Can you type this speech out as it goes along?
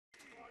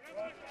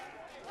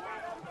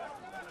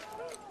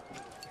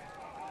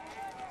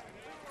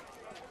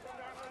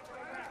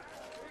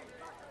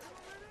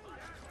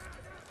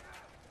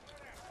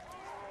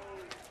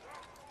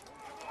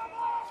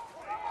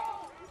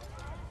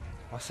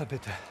Wasser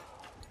bitte.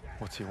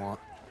 What's he want?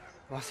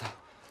 Wasser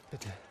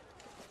bitte.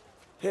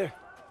 Here.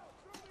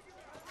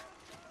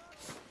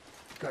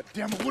 God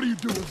damn it, what are you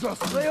doing,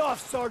 Zussman? Lay off,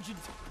 Sergeant.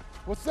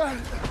 What's that?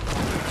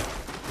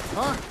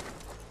 Huh?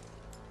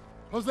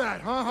 How's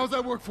that, huh? How's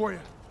that work for you?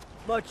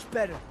 Much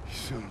better. You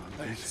son of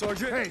a bitch.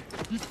 Sergeant. Hey,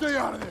 you stay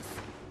out of this.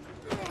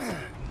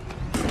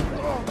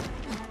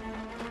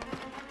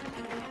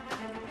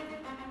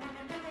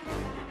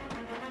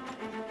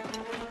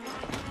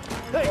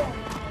 Hey,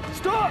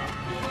 stop!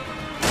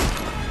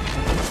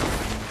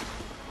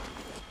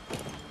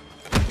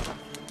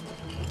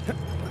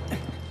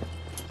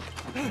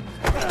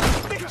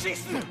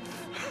 Mitschießen!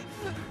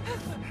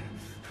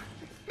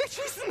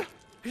 Mitschießen!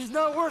 He's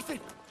not worth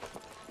it.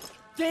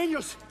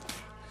 Daniels!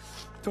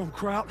 Don't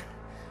Kraut.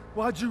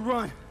 Why'd you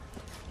run?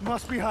 You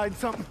must be hiding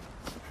something.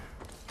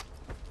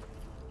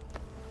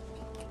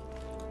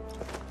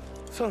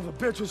 Son of a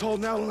bitch was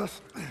holding out on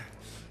us.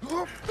 Give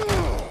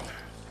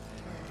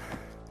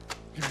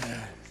me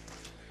that.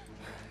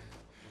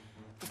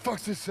 The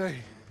fuck's this say?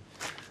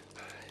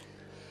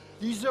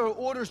 These are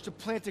orders to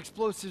plant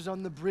explosives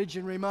on the bridge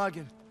in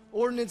Remagen.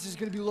 Ordnance is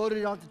gonna be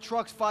loaded onto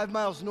trucks 5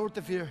 miles north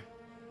of here.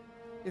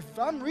 If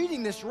I'm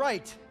reading this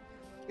right,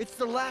 it's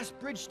the last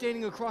bridge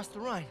standing across the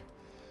Rhine.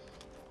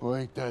 Well,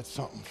 ain't that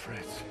something,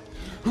 Fritz?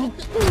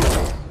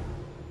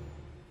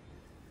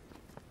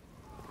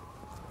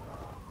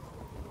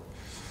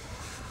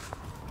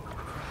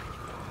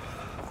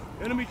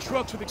 Enemy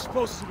trucks with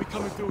explosives will be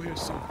coming through here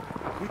soon.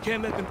 We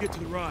can't let them get to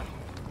the Rhine.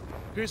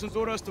 Pearson's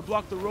ordered us to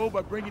block the road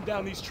by bringing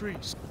down these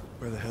trees.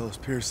 Where the hell is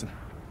Pearson?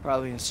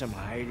 Probably in some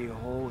hiding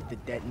hole with the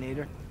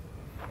detonator.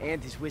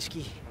 And his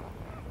whiskey.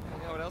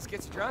 You know what else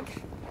gets you drunk?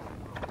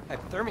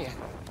 Hypothermia.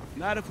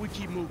 Not if we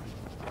keep moving.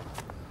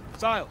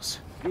 Stiles,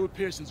 you're with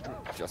Pearson's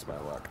group. Just my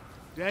luck.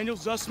 Daniel,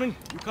 Zussman,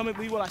 you come and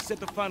lead while I set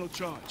the final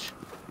charge.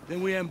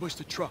 Then we ambush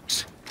the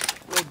trucks.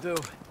 Will do.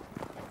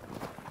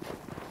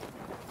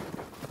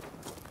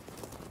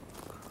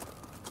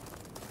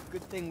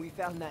 Good thing we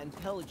found that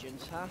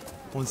intelligence, huh?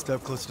 One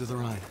step closer to the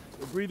Rhine.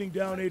 We're breathing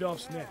down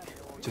Adolf's neck.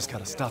 Just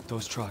gotta stop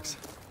those trucks.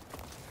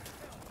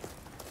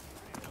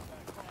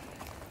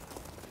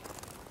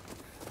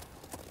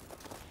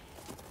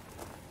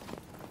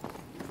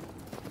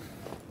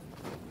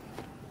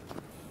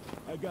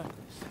 I got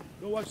this.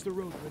 Go watch the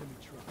road for enemy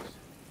trucks.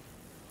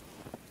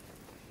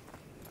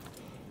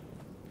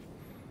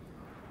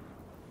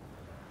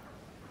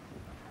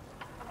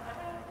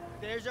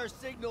 There's our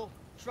signal.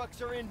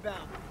 Trucks are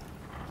inbound.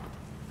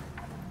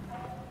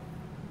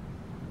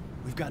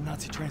 We've got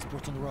Nazi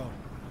transports on the road.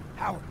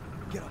 Howard,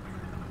 get up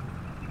here.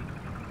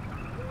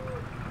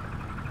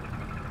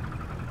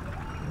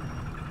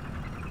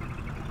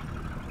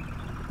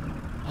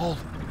 Hold.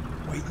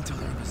 Wait until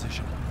they're in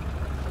position.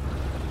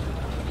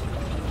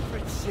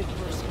 Fritz Sid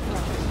versus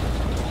Kraut.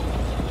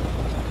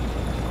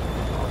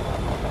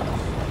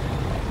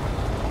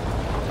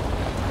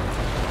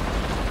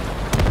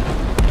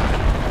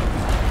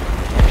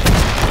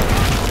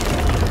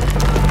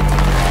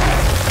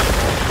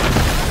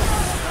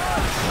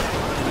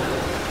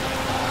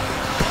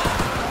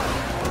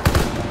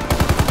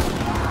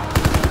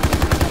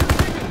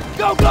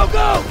 Go, go,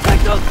 go!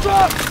 Take those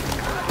trucks!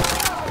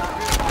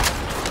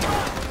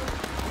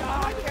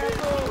 I can't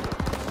move!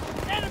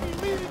 Enemy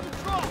leading the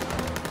truck!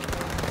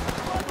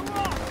 On the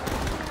rock!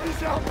 Please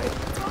help me!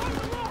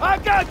 I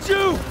got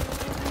you!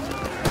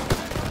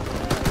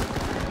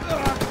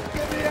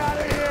 Get me out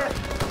of here!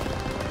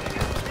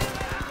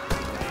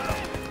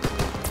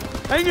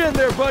 Hang in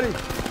there, buddy!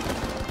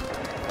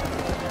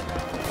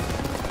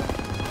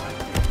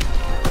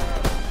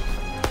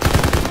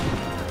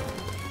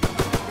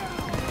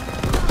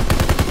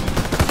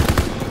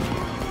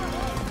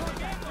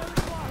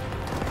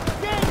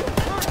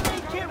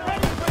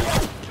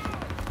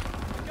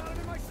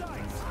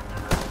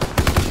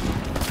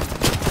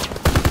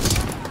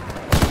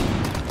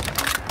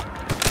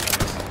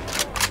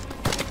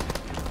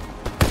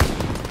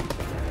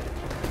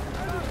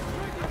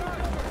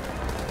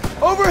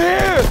 Over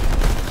here!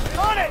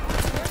 On it!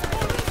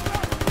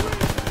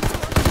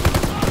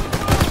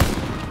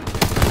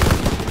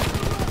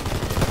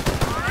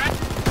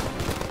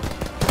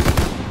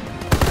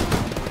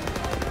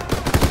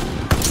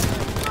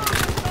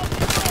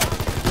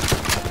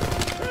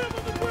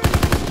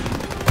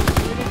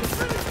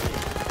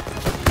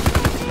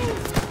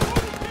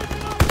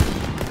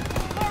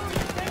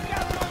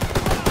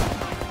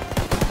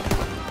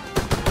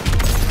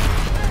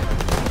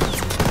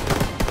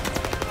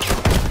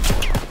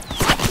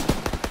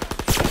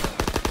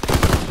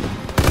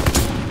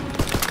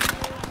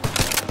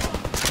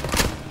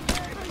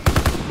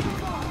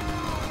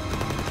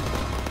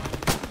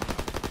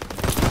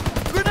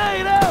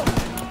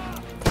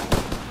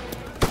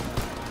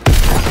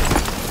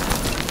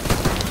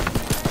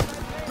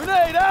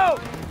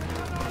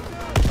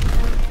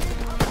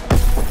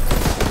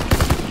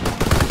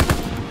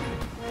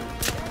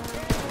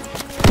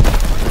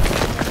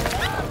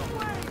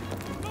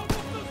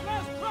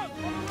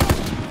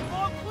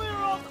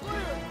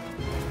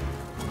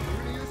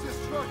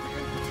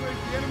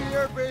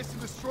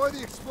 destroy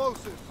the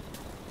explosives.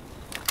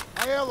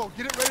 Aiello,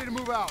 get it ready to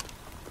move out.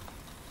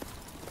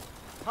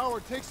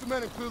 Howard, take some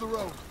men and clear the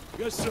road.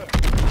 Yes, sir.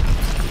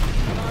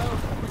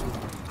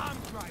 I'm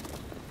driving.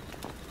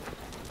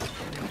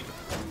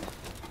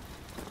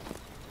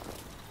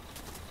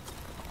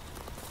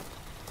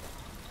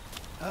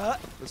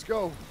 Let's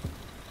go.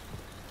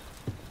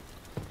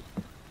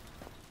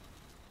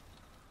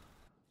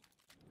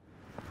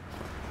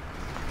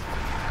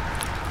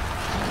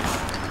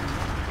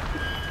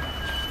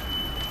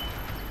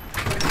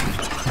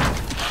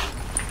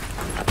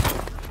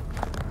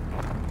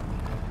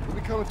 We'll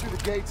be coming through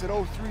the gates at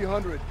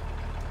 0300.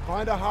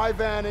 Find a high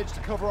vantage to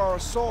cover our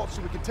assault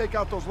so we can take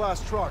out those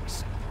last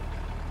trucks.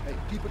 Hey,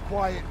 keep it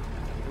quiet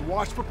and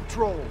watch for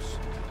patrols.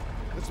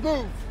 Let's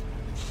move!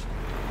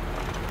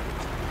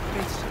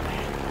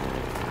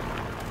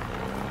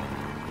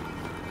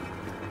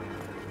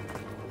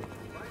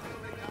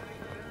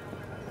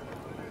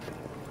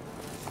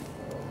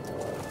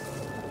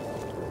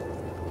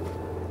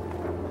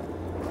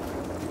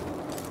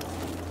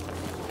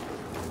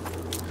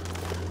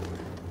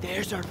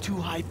 There's our two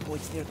high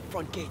points near the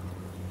front gate.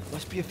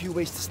 Must be a few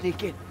ways to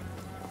sneak in.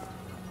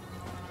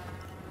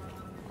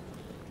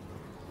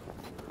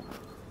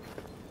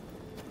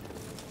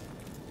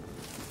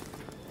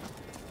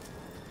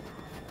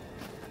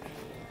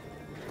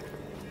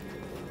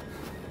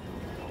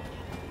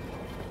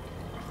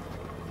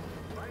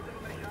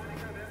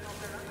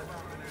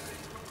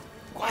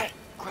 Quiet!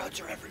 Crowds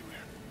are everywhere.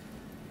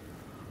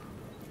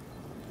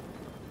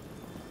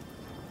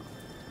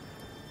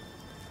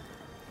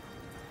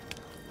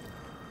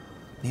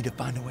 Need to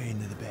find a way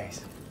into the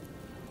base.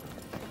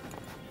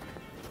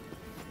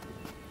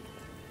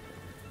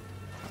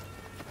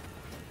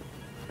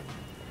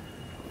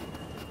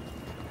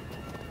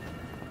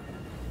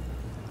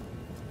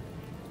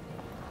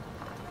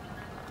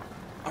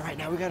 All right,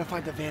 now we gotta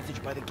find the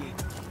vantage by the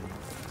gate.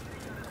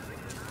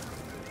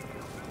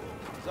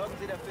 Sorgen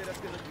Sie dafür,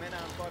 dass genug Männer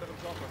am vorderen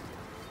Tor sind.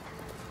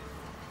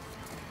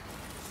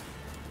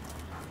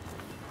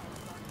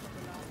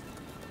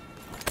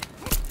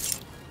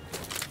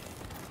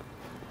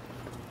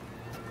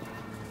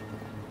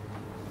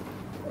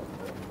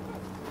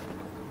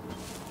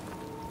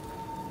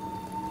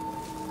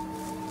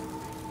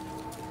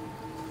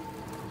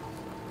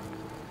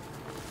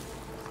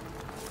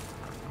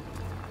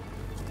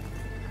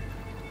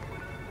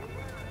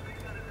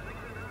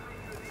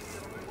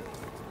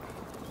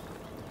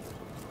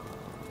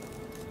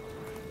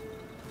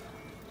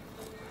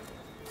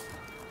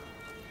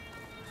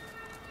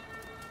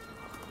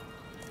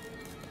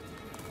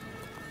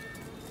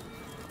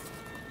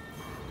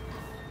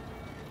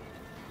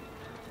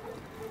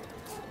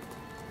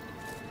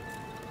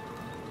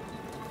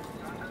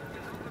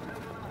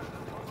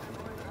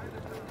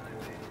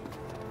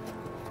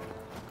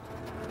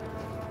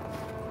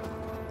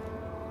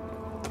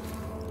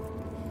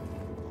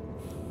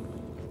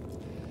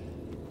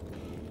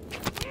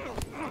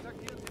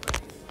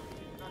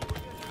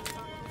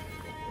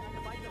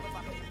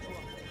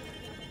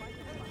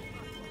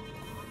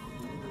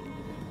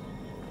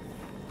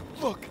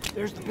 Look,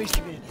 there's the base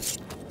command. Sorgen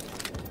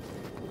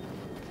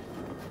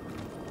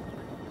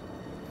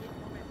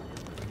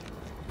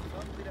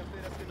Sie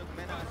dafür, dass genug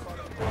Männer am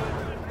vorderen Tor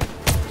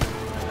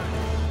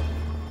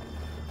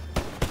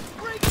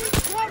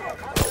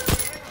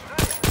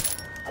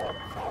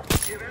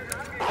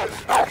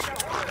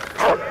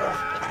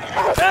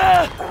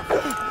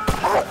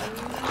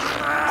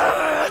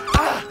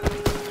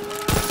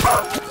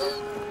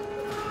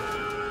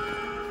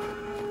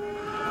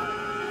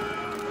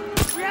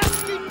We have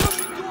to keep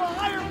moving to a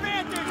higher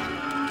vantage!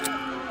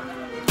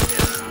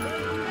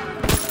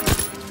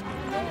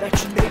 That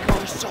should make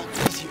our assault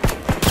easier.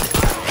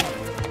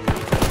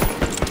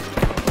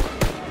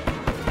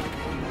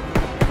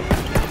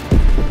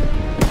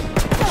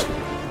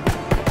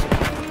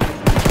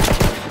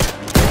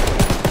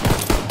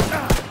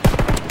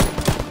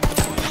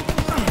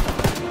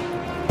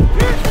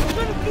 Pearson's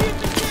gonna be at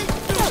the gate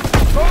soon!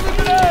 Throw the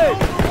grenade!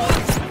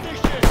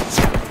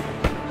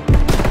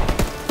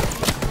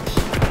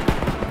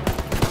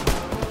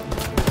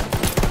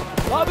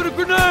 Lob it a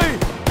grenade!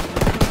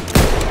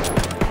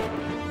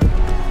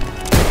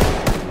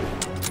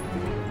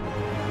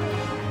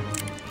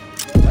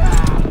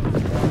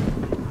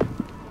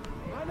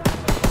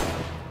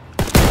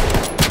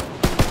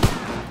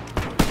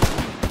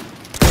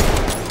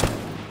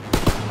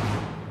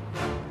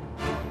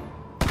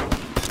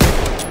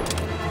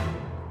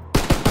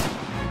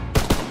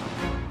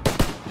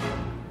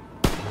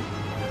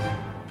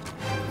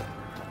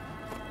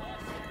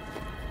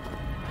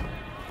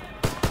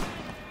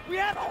 We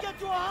have to get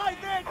to a high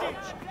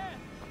vantage!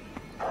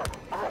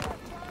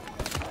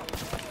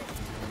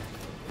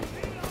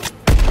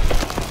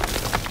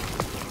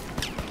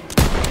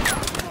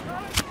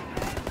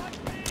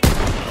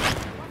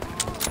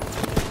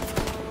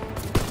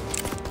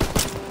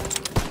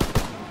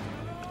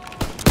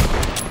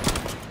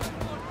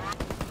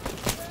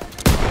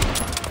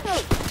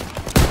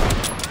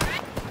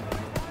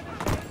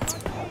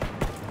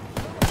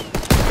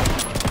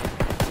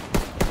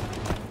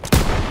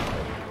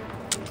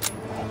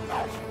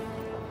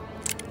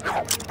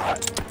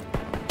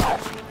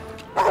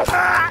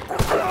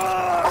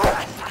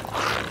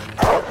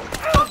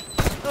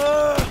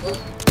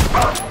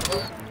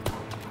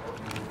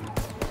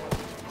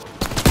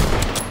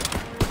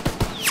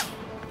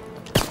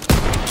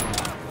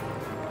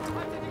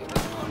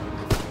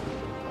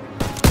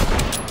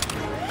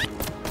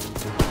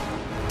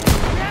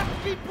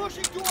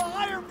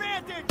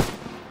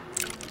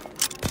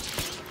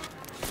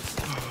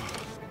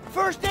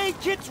 first aid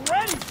kit's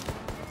ready!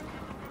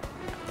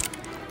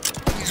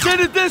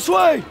 Send it this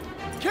way!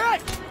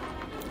 Kit!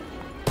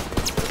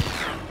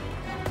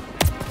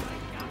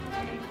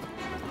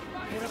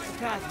 Head up the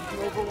path, you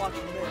can overwatch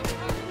from there.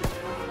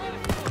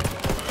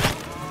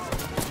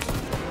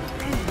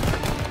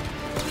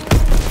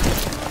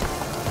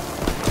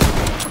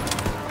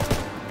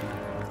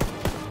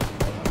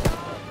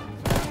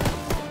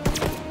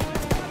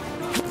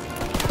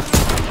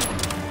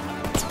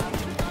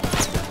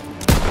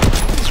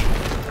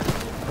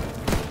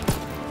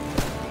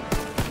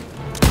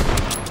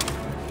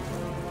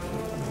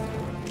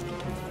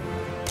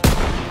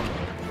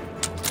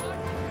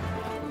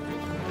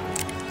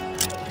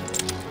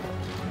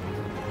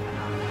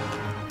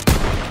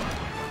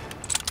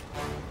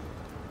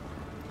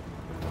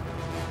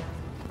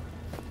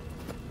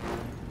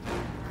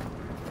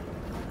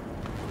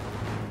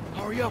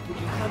 Hurry up, we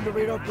can climb the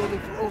radar building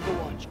for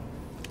Overwatch.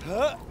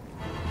 Huh?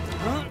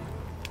 Huh?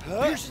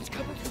 Huh? Pearson's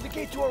coming through the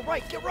gate to our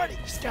right. Get ready.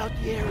 Scout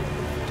the area.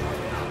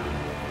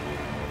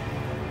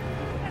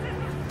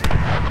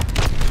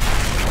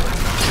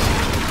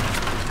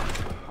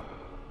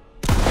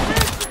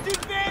 Pearson's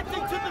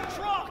advancing to the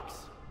trucks!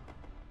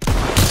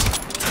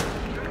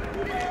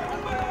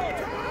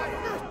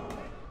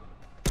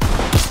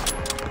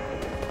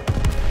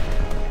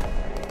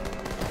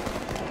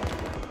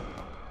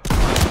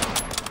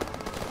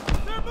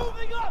 They're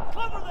moving up!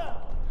 Cover them!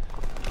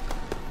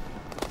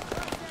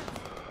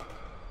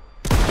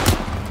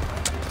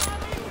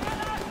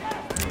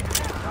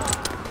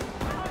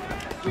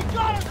 We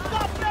gotta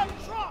stop that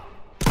truck!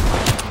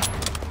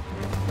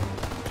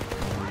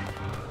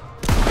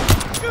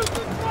 Shoot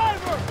the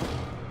driver!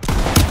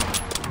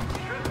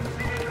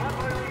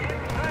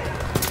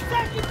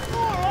 Second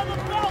floor on the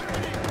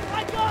balcony! I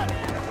got it!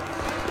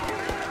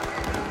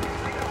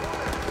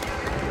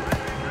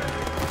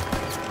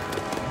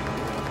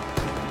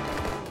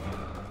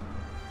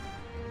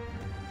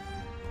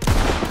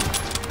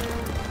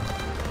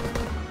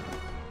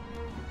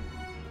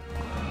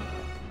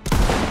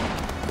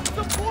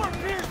 Support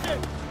Pearson!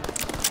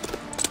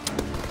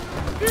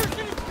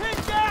 Pearson is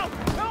pinned down!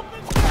 Help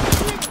him get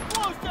the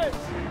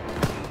explosives!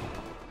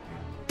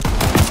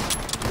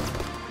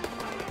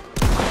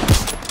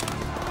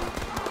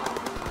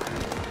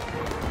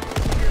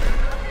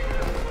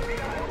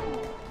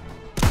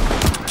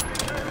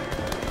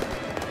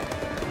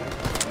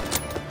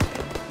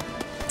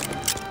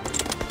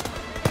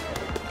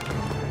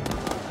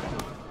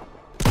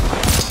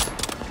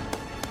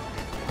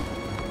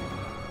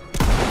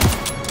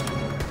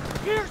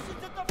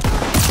 Pearson's at the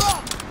first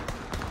truck!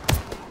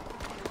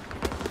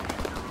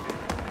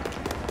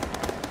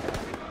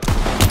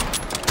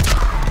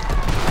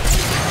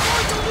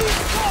 We're the lead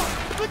truck!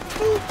 Let's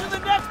move to the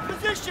next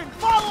position!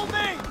 Follow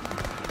me!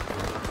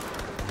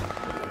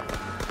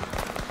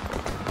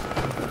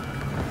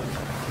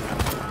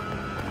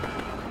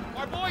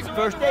 Our boys are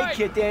First on the aid right.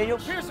 kit,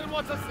 Daniels. Pearson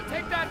wants us to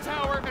take that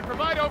tower and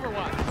provide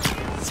overwatch.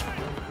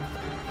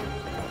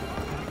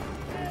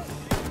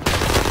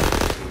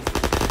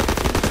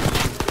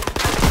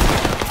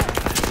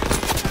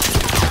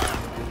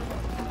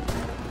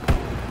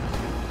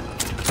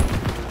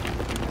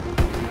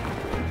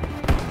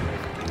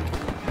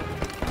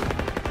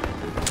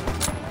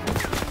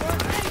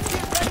 First aid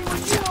kit ready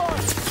when you are!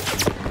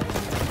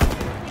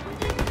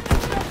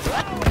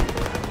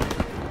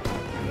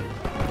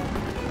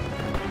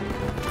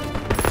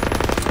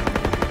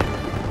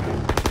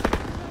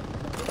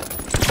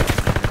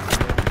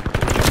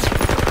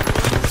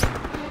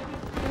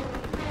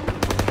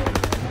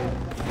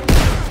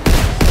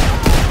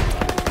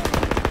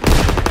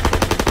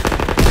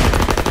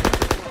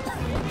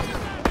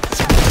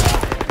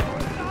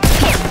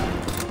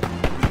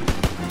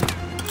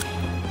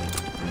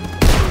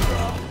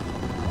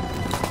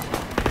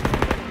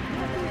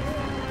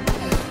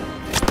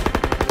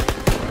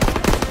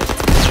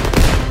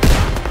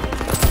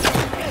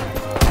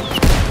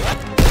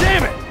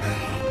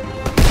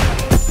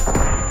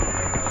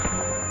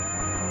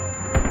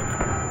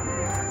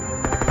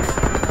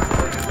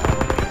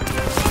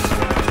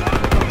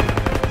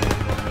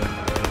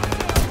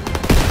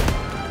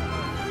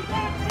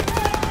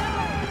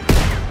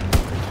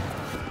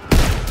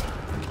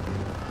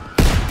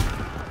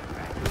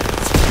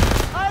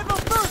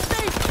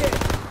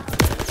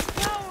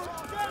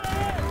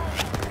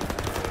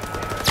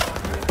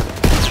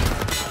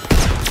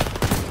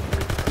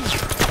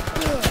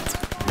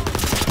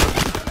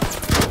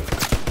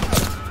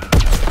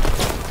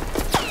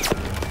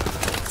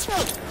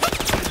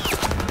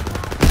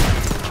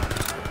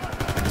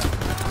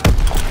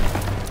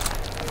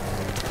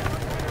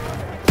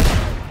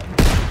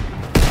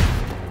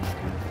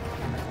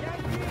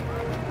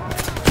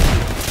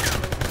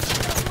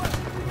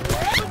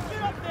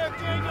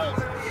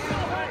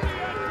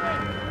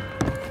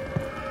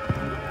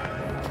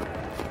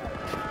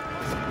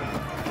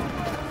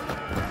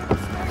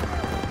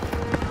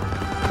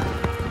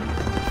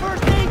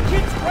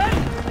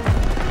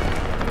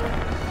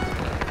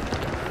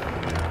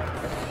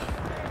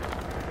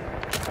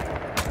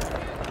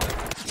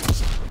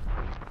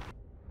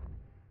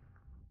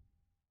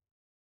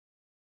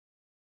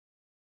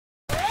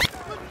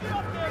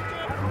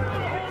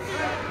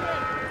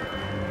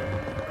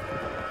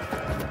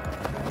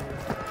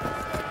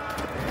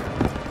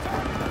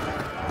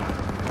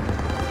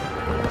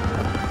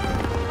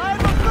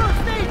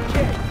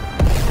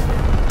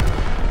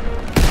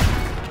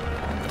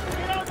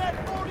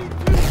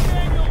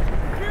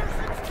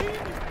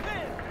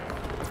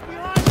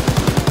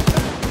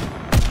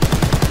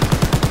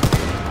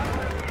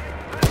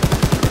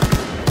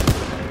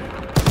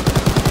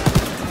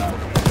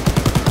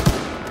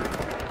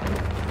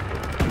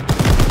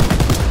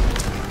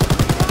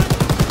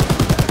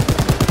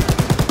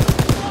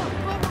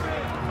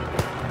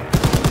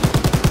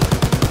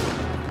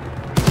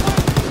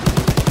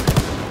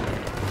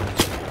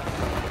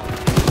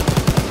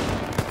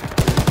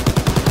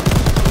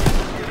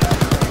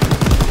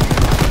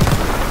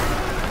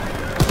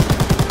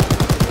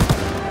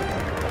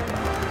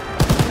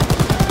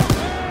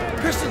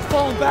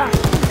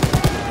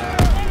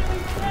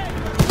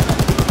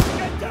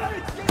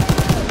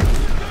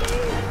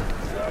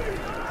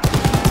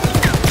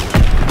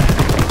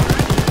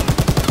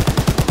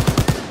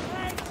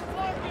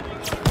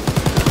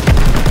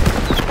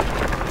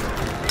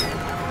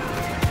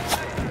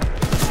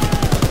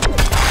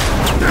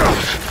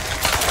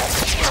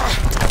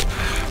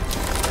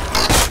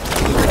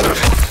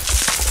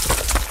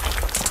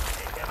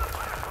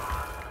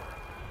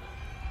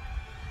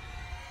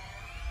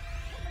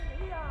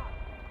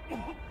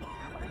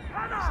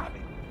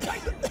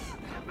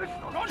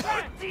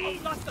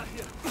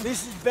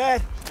 This is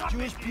bad.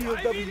 Jewish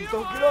POWs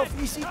don't get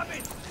off easy.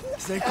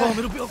 Stay calm,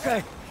 it'll be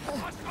okay.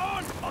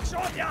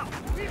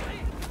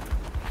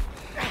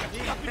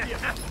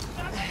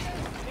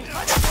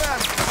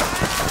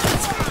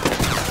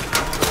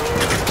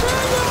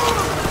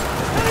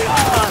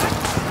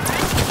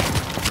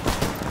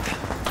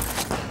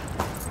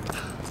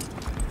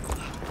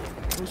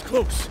 It was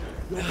close.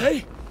 You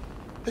okay?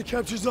 They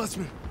captured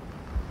Zussman.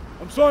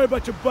 I'm sorry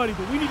about your buddy,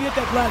 but we need to hit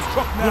that last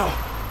truck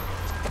now.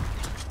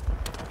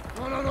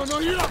 No,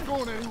 you're not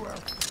going anywhere.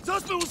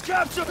 Zussman was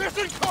captured!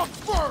 Listen, come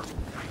first!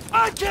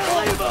 I can't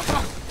leave him!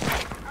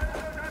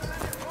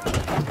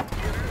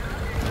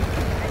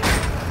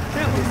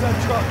 Can't lose that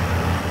truck.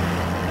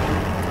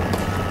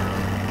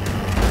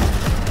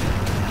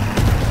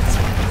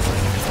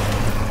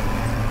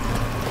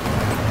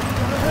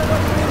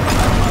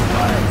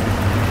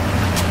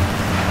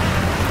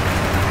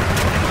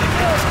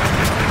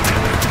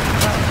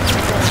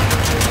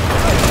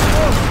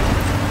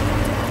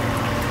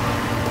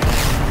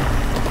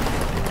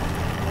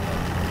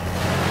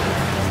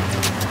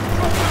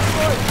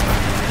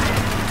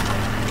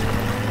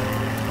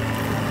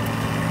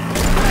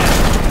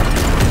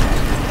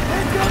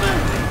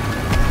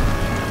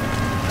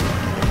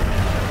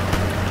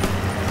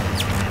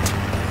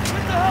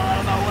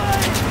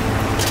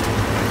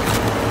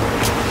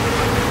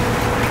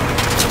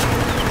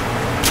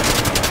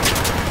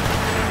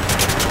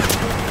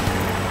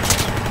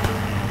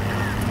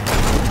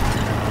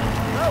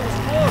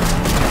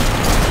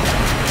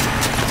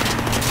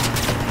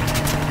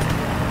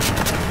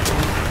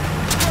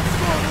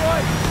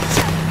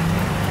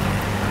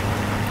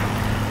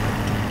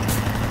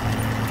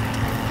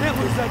 Can't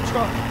lose that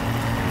truck.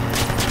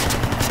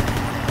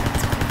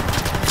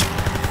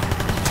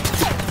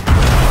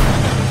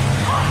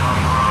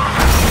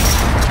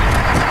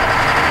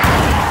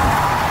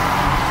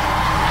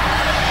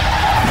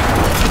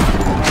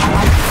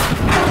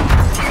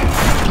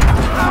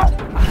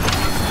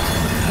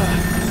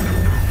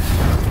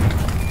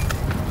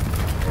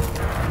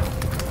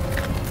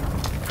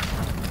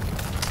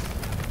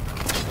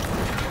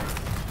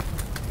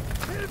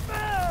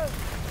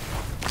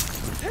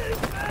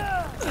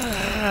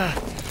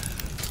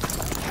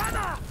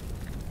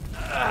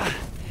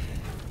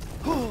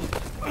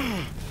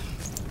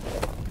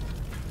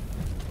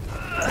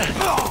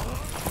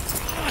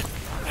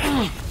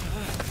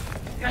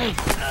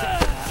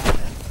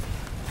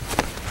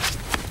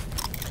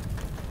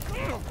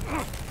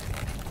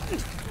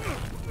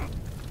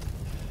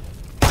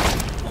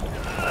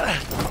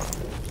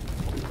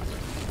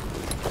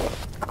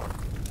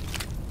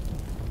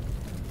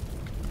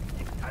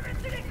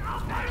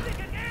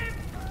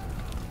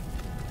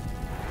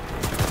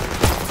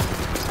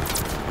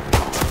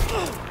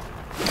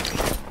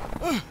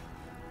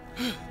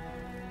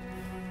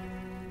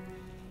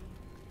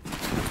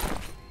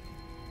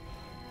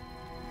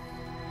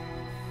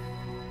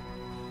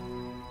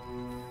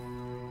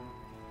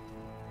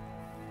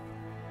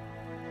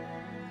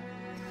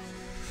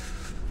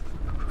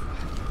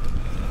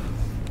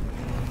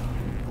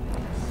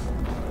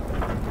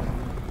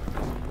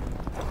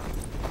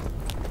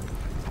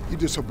 You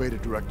disobeyed a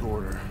direct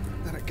order.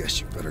 Then I guess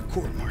you better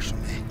court-martial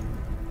me.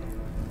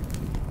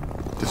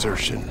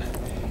 Desertion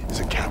is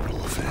a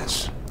capital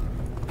offense.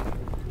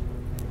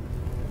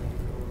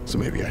 So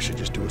maybe I should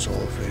just do us all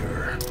a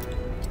favor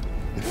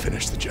and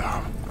finish the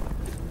job.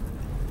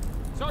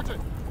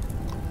 Sergeant!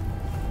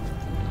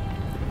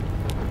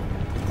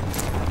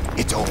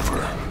 It's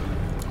over.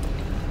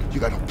 You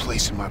got no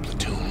place in my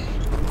platoon.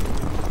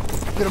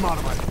 Get him out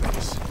of my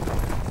face.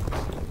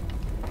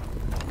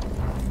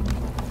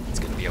 It's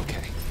gonna be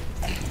okay.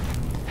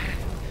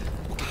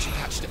 We'll get you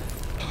patched up.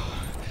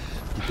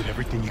 You did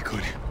everything you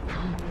could.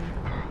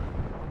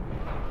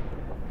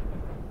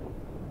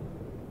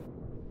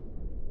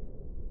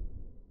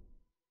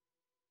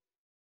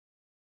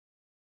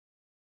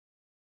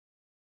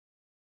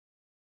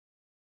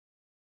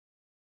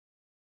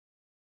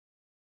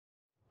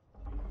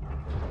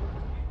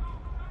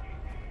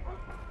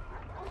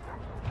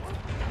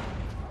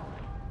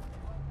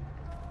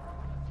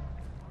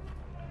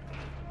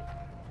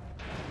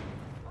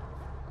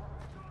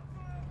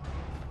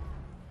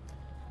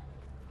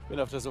 Ich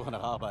bin auf der Suche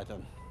nach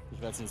Arbeitern.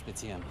 Ich werde sie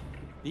inspizieren.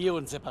 Die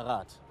und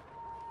separat.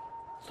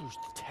 Lose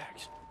the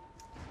tags.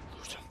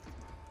 Lose them.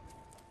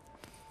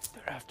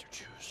 They're after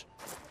Jews.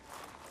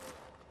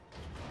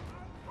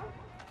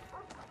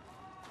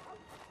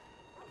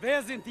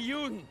 Wer sind die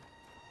Juden?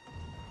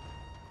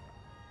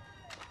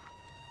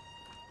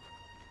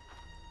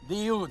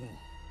 Die Juden.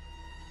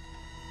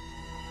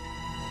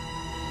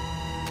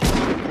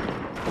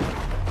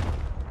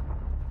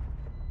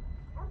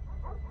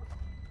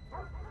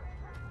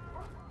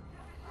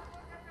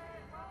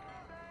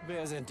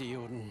 Wer sind die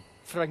Juden?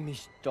 Frag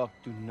mich doch,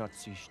 du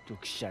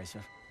Nazi-Stück Scheiße.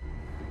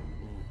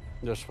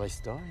 Du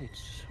sprichst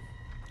Deutsch.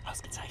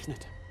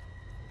 Ausgezeichnet.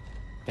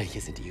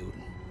 Welche sind die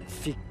Juden?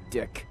 Fick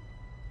Dick.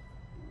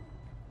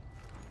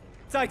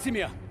 Zeig sie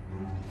mir!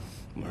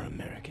 We're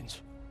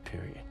Americans.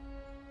 Period.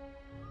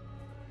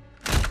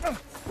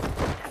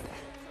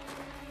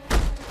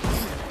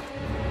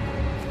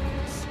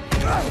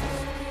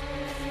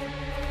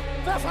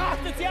 Wer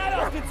verachtet Sie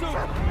alle auf den Zug?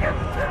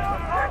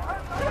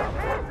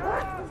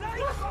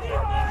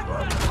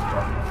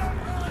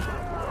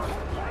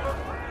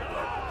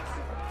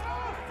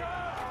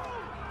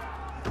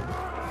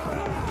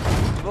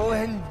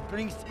 Wohin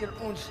bringst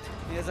ihr uns?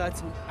 Ihr seid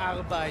zum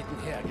Arbeiten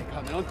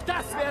hergekommen und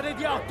das werdet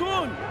ihr auch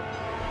tun!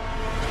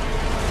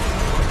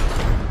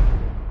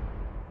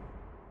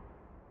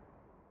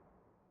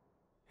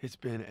 It's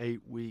been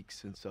 8 weeks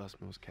since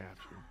Usman was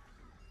captured.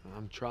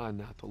 I'm trying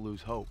not to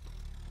lose hope.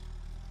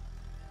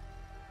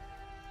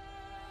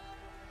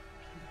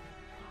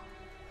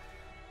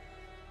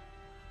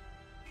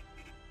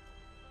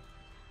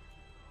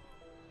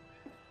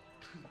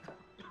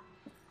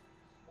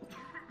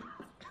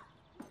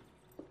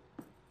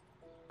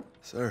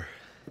 Sir,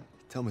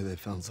 tell me they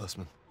found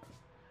Zussman.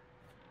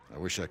 I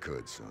wish I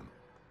could, son.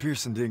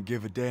 Pearson didn't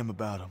give a damn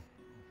about him.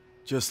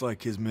 Just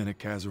like his men at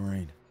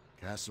Kasserine.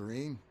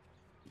 Kasserine?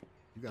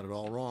 You got it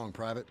all wrong,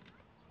 Private.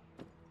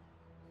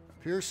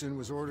 Pearson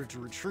was ordered to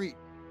retreat,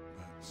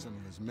 but some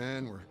of his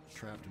men were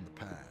trapped in the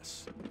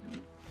pass.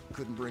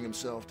 Couldn't bring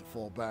himself to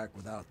fall back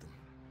without them.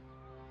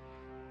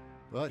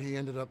 But he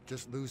ended up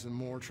just losing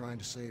more trying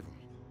to save them.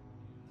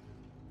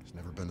 It's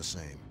never been the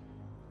same.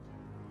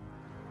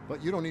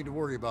 But you don't need to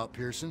worry about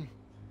Pearson.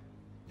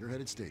 You're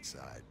headed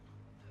stateside.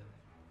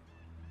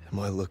 Am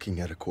I looking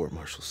at a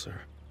court-martial,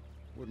 sir?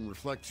 Wouldn't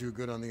reflect too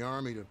good on the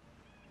Army to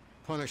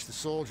punish the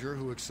soldier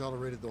who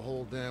accelerated the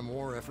whole damn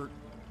war effort.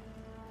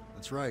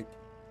 That's right.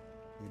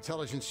 The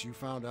intelligence you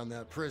found on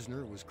that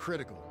prisoner was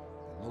critical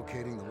in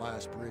locating the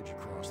last bridge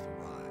across the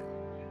Rhine.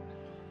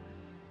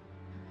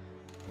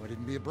 Why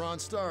didn't be a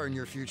Bronze Star in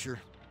your future?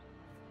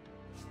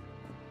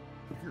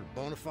 You're a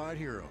bona fide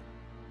hero.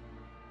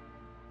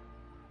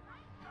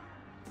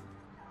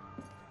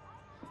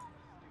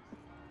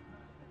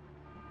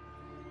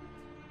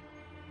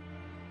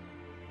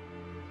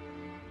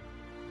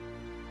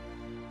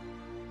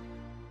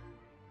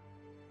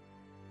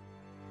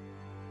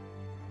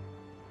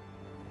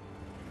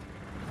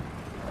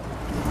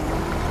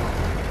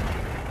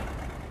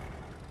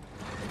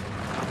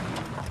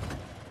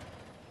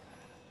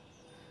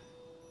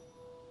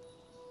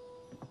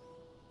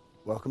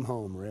 Welcome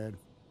home, Red.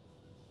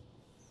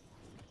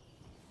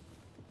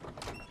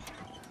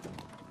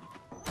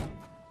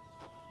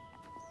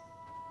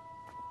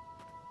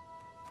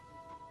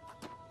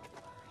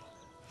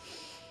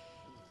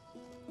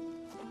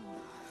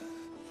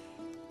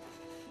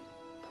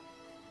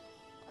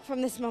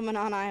 From this moment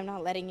on, I am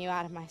not letting you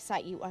out of my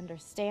sight. You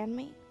understand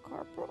me,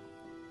 Corporal?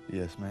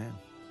 Yes, ma'am.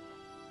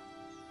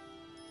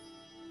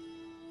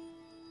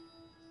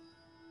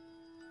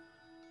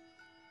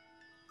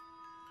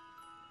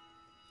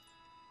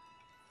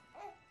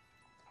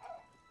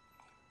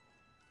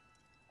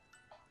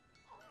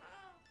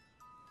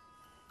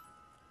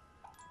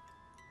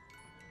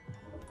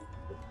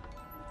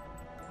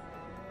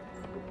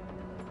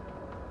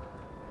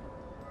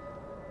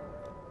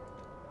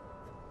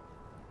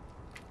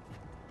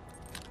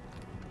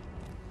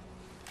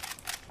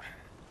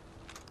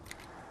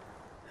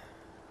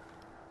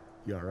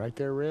 You all right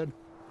there, Red?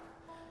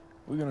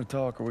 We gonna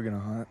talk or we gonna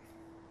hunt?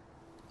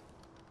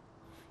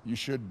 You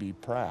should be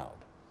proud.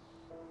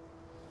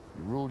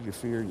 You ruled your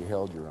fear, you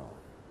held your own.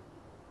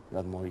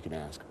 Nothing more you can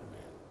ask of a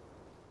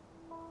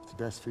man. It's the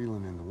best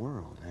feeling in the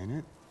world, ain't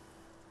it?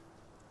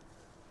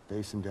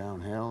 Facing down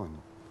hell and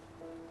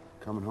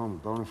coming home a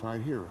bona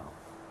fide hero.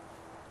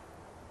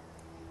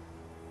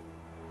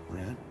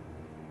 Red?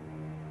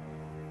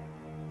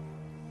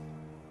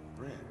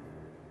 Red?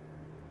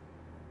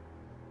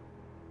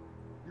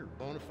 You're a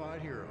bona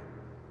fide hero.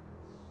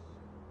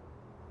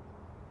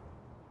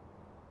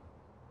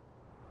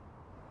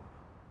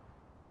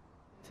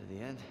 To the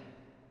end?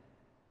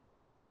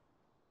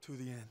 To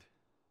the end.